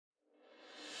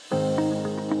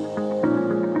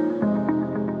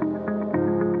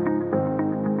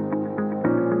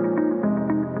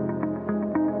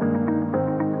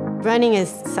Running is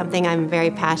something I'm very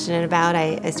passionate about.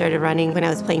 I started running when I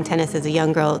was playing tennis as a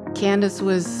young girl. Candice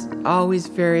was always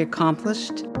very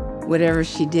accomplished. Whatever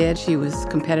she did, she was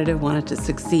competitive, wanted to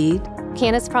succeed.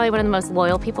 Candice is probably one of the most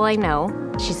loyal people I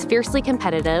know. She's fiercely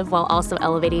competitive while also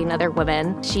elevating other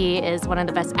women. She is one of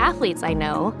the best athletes I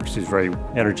know. She's very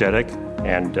energetic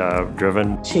and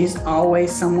driven. She's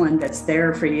always someone that's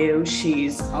there for you.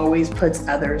 She's always puts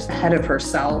others ahead of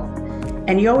herself.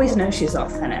 And you always know she's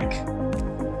authentic.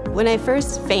 When I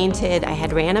first fainted, I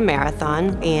had ran a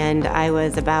marathon, and I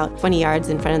was about 20 yards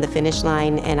in front of the finish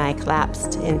line, and I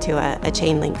collapsed into a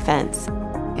chain link fence.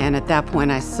 And at that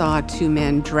point, I saw two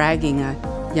men dragging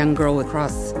a young girl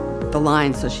across the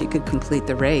line so she could complete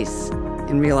the race,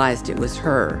 and realized it was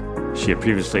her. She had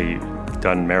previously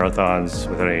done marathons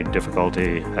without any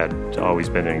difficulty, had always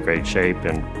been in great shape,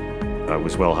 and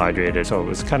was well hydrated. So it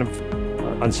was kind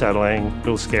of unsettling, a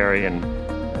little scary, and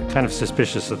kind of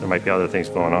suspicious that there might be other things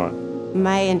going on.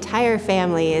 My entire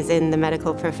family is in the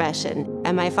medical profession.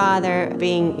 And my father,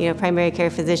 being primary care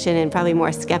physician and probably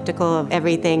more skeptical of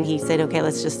everything, he said, okay,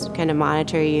 let's just kind of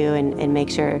monitor you and make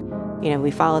sure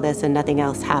we follow this and nothing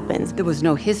else happens. There was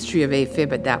no history of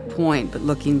AFib at that point, but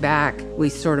looking back, we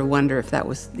sort of wonder if that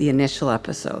was the initial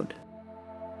episode.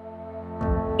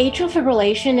 Atrial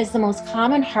fibrillation is the most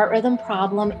common heart rhythm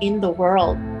problem in the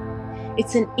world.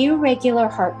 It's an irregular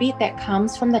heartbeat that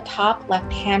comes from the top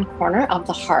left-hand corner of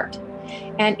the heart.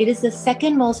 And it is the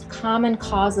second most common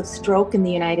cause of stroke in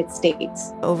the United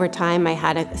States. Over time, I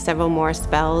had several more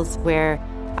spells where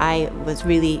I was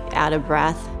really out of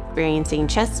breath, experiencing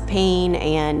chest pain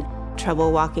and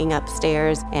trouble walking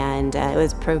upstairs, and it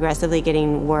was progressively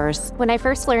getting worse. When I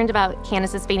first learned about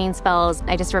Candice's fainting spells,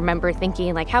 I just remember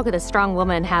thinking, like, how could a strong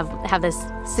woman have this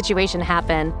situation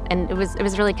happen? And it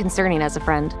was really concerning as a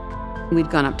friend. We'd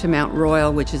gone up to Mount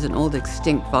Royal, which is an old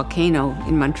extinct volcano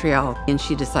in Montreal, and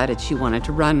she decided she wanted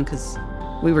to run because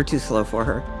we were too slow for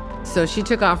her. So she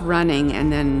took off running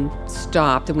and then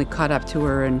stopped, and we caught up to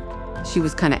her, and she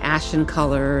was kind of ashen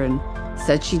color and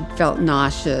said she felt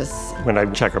nauseous. When I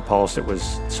checked her pulse, it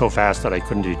was so fast that I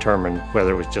couldn't determine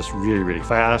whether it was just really, really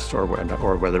fast or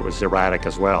whether it was erratic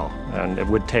as well. And it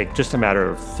would take just a matter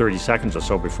of 30 seconds or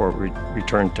so before we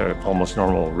returned to almost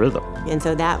normal rhythm. And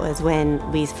so that was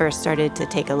when we first started to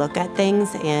take a look at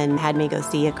things and had me go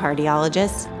see a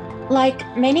cardiologist.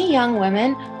 Like many young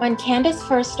women, when Candice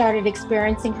first started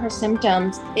experiencing her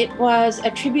symptoms, it was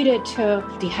attributed to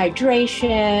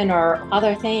dehydration or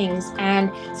other things. And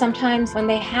sometimes when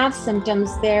they have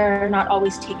symptoms, they're not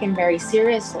always taken very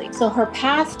seriously. So her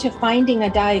path to finding a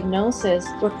diagnosis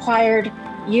required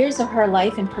years of her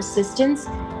life and persistence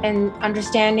and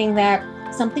understanding that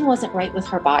something wasn't right with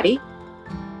her body.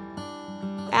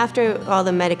 After all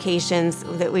the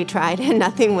medications that we tried and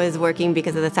nothing was working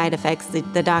because of the side effects,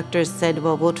 the doctors said,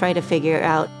 well, we'll try to figure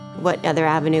out what other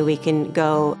avenue we can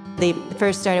go. They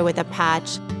first started with a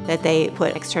patch that they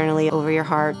put externally over your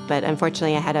heart, but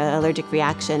unfortunately I had an allergic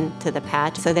reaction to the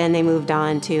patch. So then they moved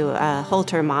on to a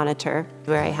Holter monitor,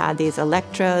 where I had these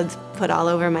electrodes put all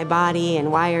over my body and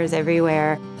wires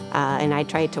everywhere, and I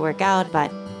tried to work out,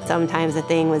 but sometimes the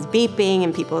thing was beeping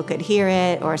and people could hear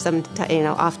it, or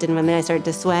often when I started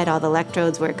to sweat, all the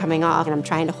electrodes were coming off, and I'm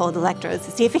trying to hold electrodes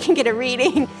to see if I can get a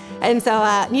reading. And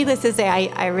so, needless to say,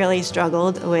 I really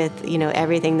struggled with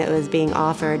everything that was being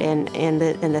offered, and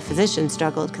the physicians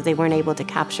struggled because they weren't able to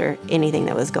capture anything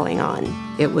that was going on.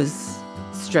 It was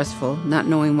stressful, not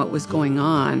knowing what was going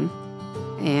on,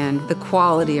 and the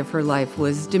quality of her life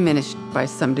was diminished by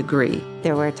some degree.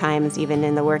 There were times, even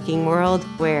in the working world,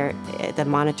 where the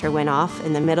monitor went off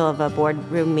in the middle of a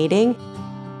boardroom meeting.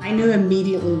 I knew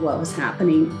immediately what was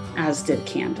happening, as did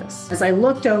Candice. As I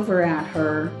looked over at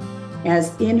her,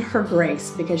 as in her grace,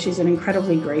 because she's an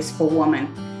incredibly graceful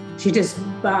woman, she just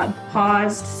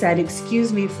paused, said,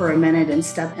 "Excuse me for a minute," and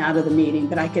stepped out of the meeting.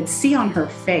 But I could see on her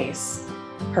face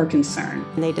her concern.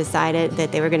 And they decided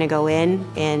that they were going to go in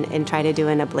and try to do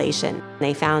an ablation.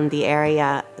 They found the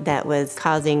area that was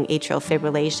causing atrial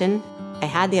fibrillation. I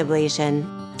had the ablation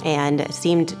and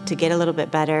seemed to get a little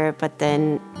bit better, but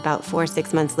then about 4 or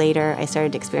 6 months later, I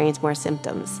started to experience more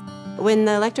symptoms. When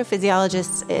the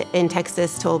electrophysiologist in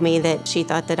Texas told me that she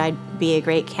thought that I'd be a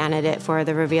great candidate for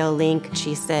the Reveal Link,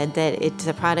 she said that it's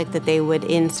a product that they would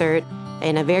insert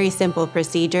in a very simple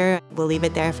procedure. We'll leave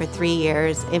it there for 3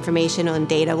 years. Information and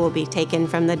data will be taken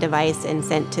from the device and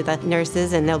sent to the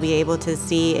nurses, and they'll be able to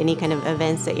see any kind of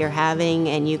events that you're having,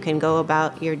 and you can go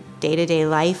about your day-to-day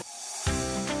life.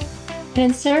 An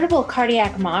insertable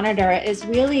cardiac monitor has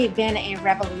really been a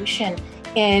revolution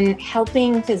in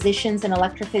helping physicians and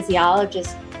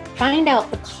electrophysiologists find out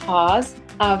the cause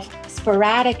of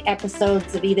sporadic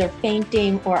episodes of either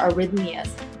fainting or arrhythmias.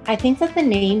 I think that the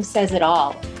name says it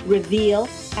all. Reveal,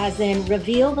 as in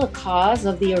reveal the cause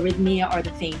of the arrhythmia or the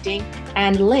fainting,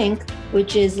 and link,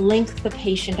 which is link the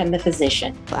patient and the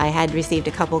physician. I had received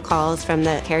a couple calls from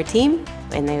the care team,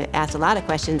 and they asked a lot of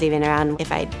questions even around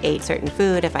if I ate certain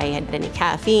food, if I had any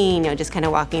caffeine, just kind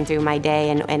of walking through my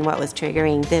day and what was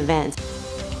triggering the events.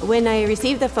 When I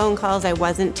received the phone calls, I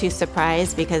wasn't too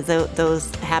surprised because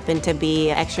those happened to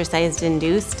be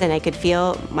exercise-induced, and I could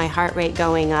feel my heart rate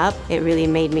going up. It really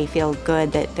made me feel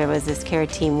good that there was this care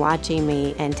team watching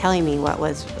me and telling me what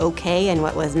was okay and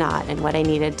what was not, and what I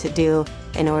needed to do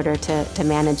in order to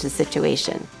manage the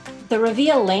situation. The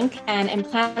Reveal Link and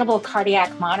implantable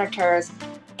cardiac monitors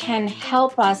can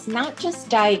help us not just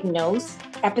diagnose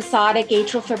episodic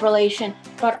atrial fibrillation,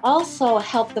 but also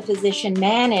help the physician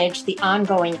manage the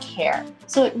ongoing care.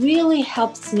 So it really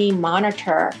helps me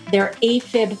monitor their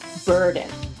AFib burden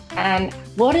and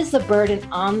what is the burden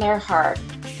on their heart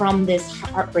from this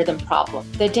heart rhythm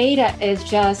problem. The data is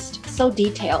just so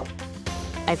detailed.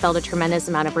 I felt a tremendous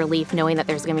amount of relief knowing that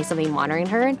there's going to be somebody monitoring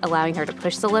her, allowing her to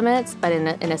push the limits, but in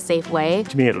a safe way.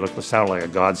 To me, it sounded like a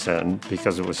godsend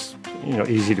because it was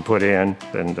easy to put in,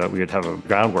 and we would have a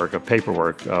groundwork, a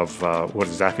paperwork of what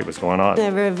exactly was going on.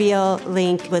 The Reveal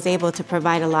Link was able to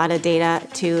provide a lot of data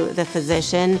to the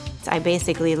physician. I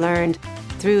basically learned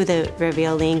through the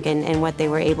Reveal Link and what they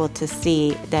were able to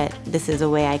see that this is a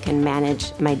way I can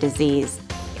manage my disease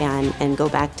and go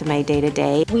back to my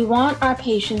day-to-day. We want our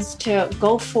patients to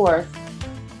go forth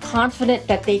confident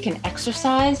that they can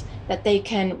exercise, that they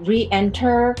can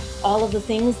re-enter all of the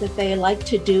things that they like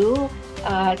to do.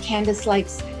 Candice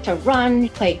likes to run,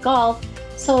 play golf.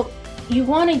 So you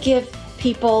want to give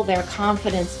people their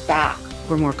confidence back.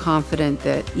 We're more confident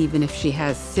that even if she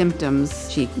has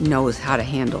symptoms, she knows how to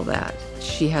handle that.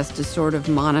 She has to sort of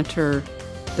monitor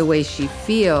the way she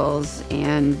feels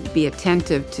and be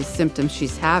attentive to symptoms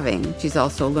she's having. She's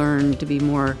also learned to be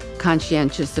more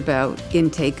conscientious about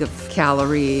intake of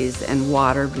calories and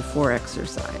water before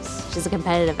exercise. She's a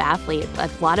competitive athlete. A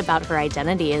lot about her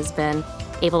identity has been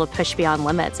able to push beyond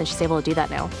limits, and she's able to do that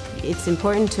now. It's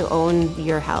important to own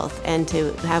your health and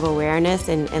to have awareness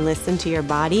and listen to your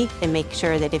body and make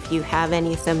sure that if you have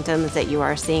any symptoms that you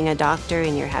are seeing a doctor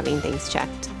and you're having things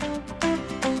checked.